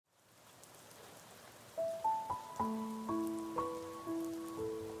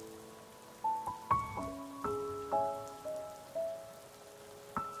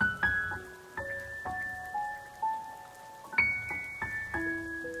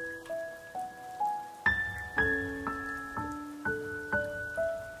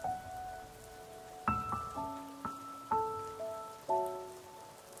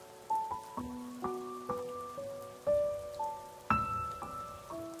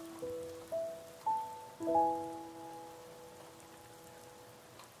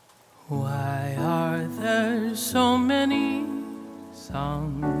Why are there so many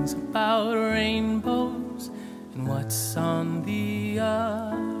songs about rainbows, and what's on the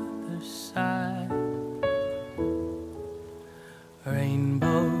other side?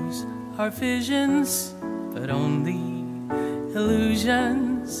 Rainbows are visions, but only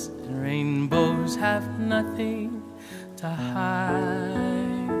illusions, and rainbows have nothing to hide.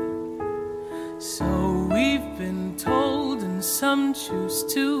 So we've been told, and some choose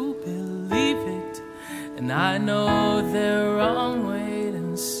to believe it, and I know they're wrong. Wait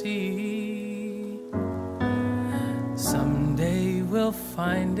and see. Someday we'll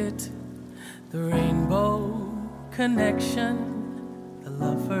find it, the rainbow connection, the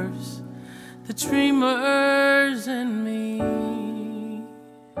lovers, the dreamers, and me.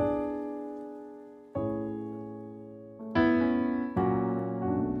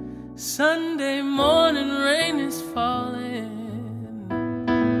 Sunday morning rain is falling,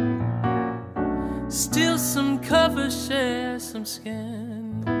 still some covers share some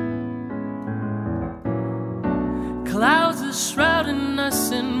skin. Clouds are shrouding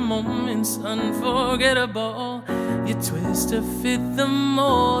us in moments unforgettable. You twist to fit the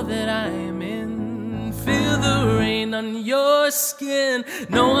mold that I am in. Feel the rain on your skin.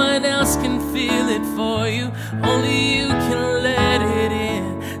 No one else can feel it for you, only you can let it in.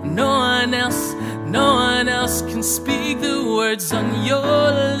 No one else can speak the words on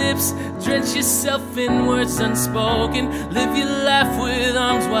your lips. Drench yourself in words unspoken. Live your life with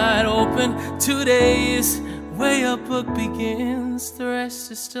arms wide open. Today is where your book begins. The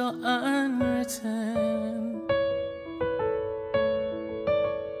rest is still unwritten.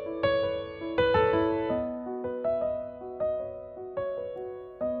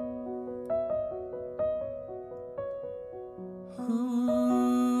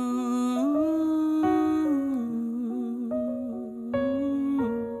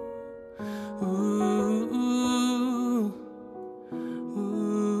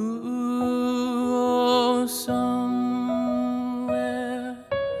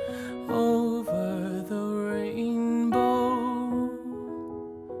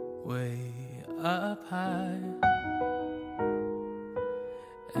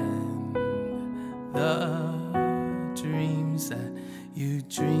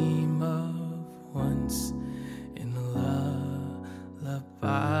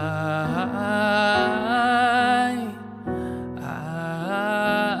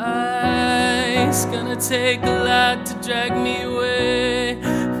 Take a lot to drag me away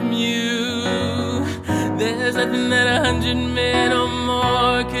from you. There's nothing that 100 men or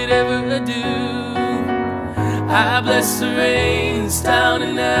more could ever do. I bless the rains down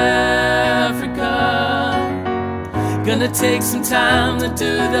in Africa. Gonna take some time to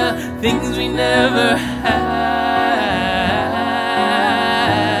do the things we never had.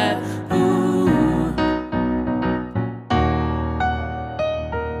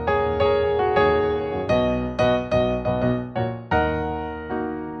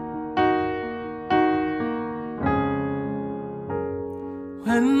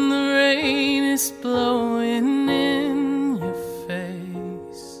 When the rain is blowing in your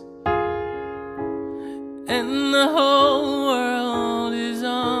face and the whole world is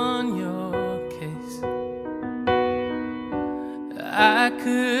on your case, I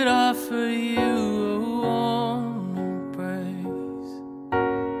could offer you a warm embrace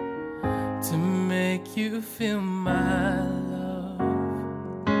to make you feel my love.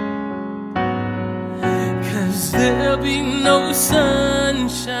 'Cause there'll be no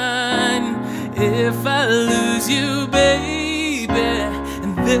sunshine if I lose you, baby,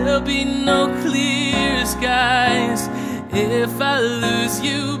 and there'll be no clear skies if I lose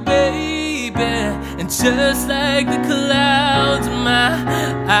you, baby. And just like the clouds, my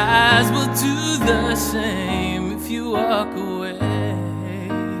eyes will do the same if you walk away.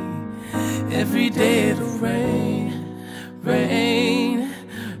 Every day it'll rain, rain,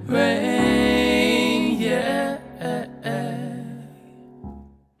 rain, yeah.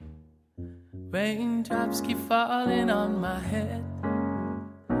 Raindrops keep falling on my head,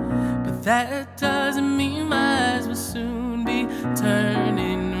 but that doesn't mean my eyes will soon be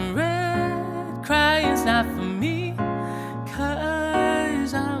turning red. Crying's not for me.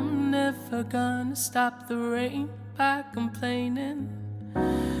 to stop the rain by complaining,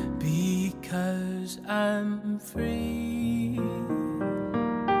 because I'm free.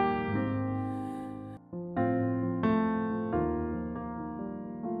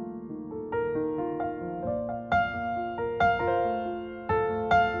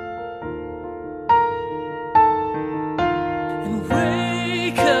 And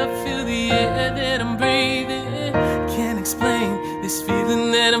wake up, feel the air that I'm breathing. Can't explain this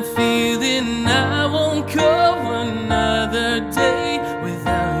feeling that I'm feeling. I won't go another day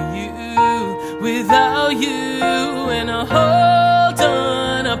without you. And I'll hold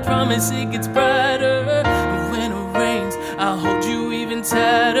on, I promise it gets brighter. When it rains, I'll hold you even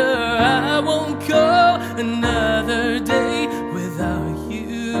tighter. I won't go another day without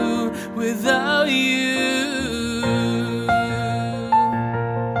you, without you.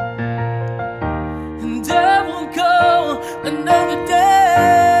 And I won't go another day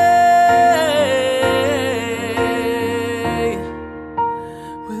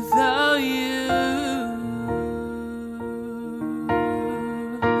without you.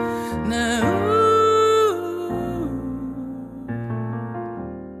 Now,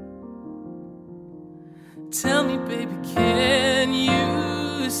 tell me, baby, can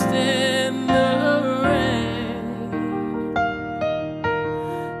you stand the rain?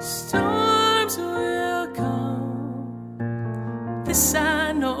 Storms will come, this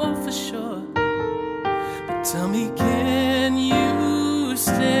I know for sure. But tell me, can you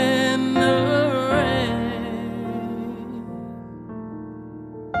stand the rain?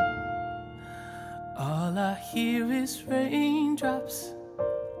 All I hear is raindrops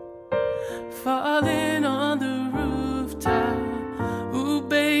falling on the rooftop. Ooh,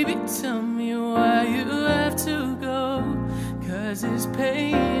 baby, tell me why you have to go. 'Cause this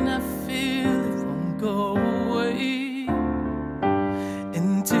pain I feel, it won't go away.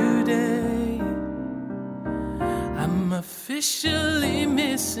 And today I'm officially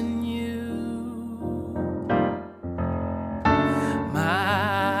missing you.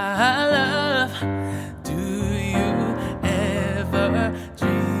 My love, do you ever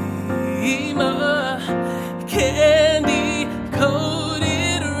dream of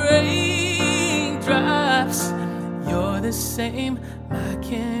candy-coated raindrops? You're the same, my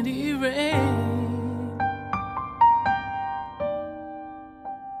candy rain.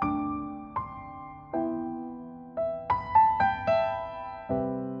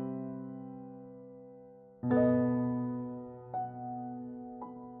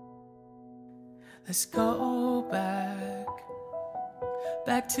 Let's go back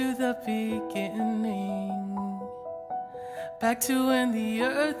to the beginning, back to when the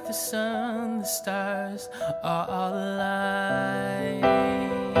earth, the sun, the stars are all aligned.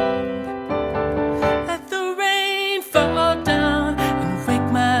 Let the rain fall down and wake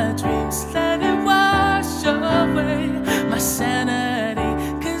my dreams. Let it wash away my sanity.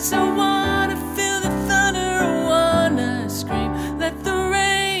 'Cause I wanna feel the thunder, I wanna scream. Let the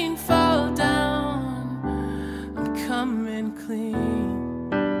rain fall down, I'm coming clean.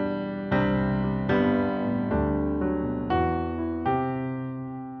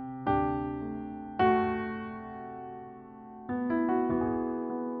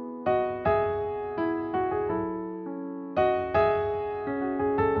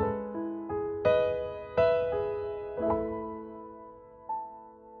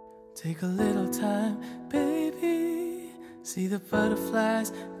 Take a little time, baby. See the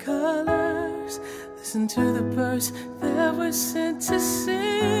butterflies, colors. Listen to the birds that were sent to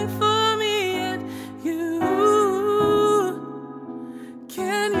sing for me and you.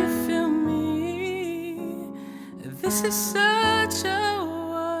 Can you feel me? This is such a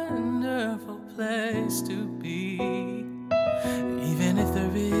wonderful place to be. Even if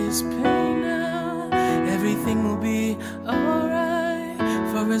there is pain now, everything will be alright.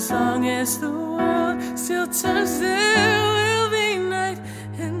 For as long as the world still turns, there will be night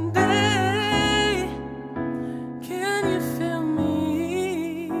and day. Can you feel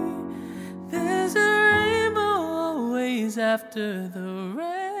me? There's a rainbow always after the rain.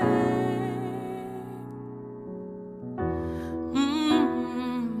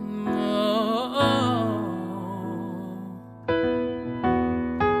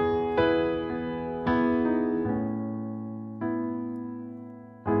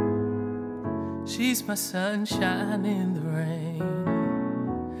 She's my sunshine in the rain,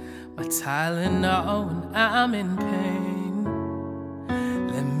 my Tylenol when I'm in pain.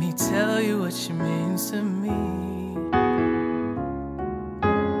 Let me tell you what she means to me.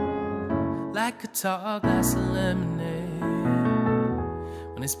 Like a tall glass of lemonade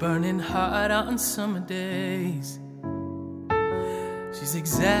when it's burning hot on summer days. She's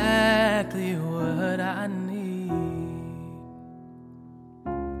exactly what I need.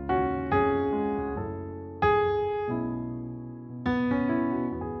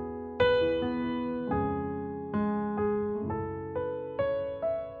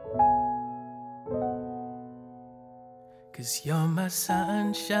 'Cause you're my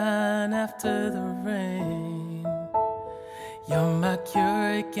sunshine after the rain. You're my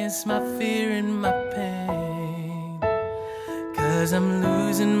cure against my fear and my pain. 'Cause I'm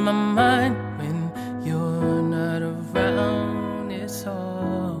losing my mind when you're not around.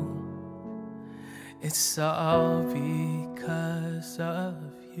 It's all because of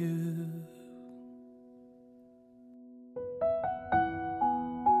you.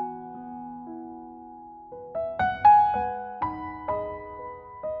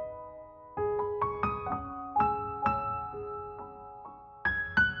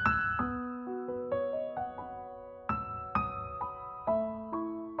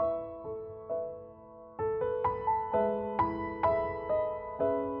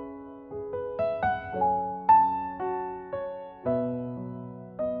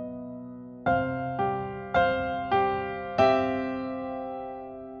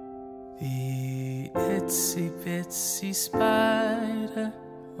 Itsy bitsy spider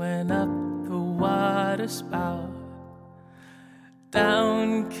went up the water spout.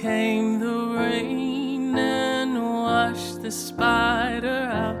 Down came the rain and washed the spider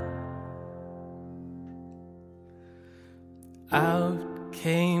out. Out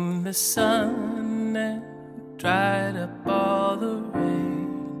came the sun and dried up all the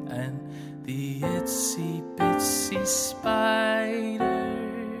rain. And the itsy bitsy spider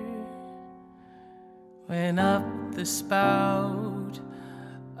went up the spout.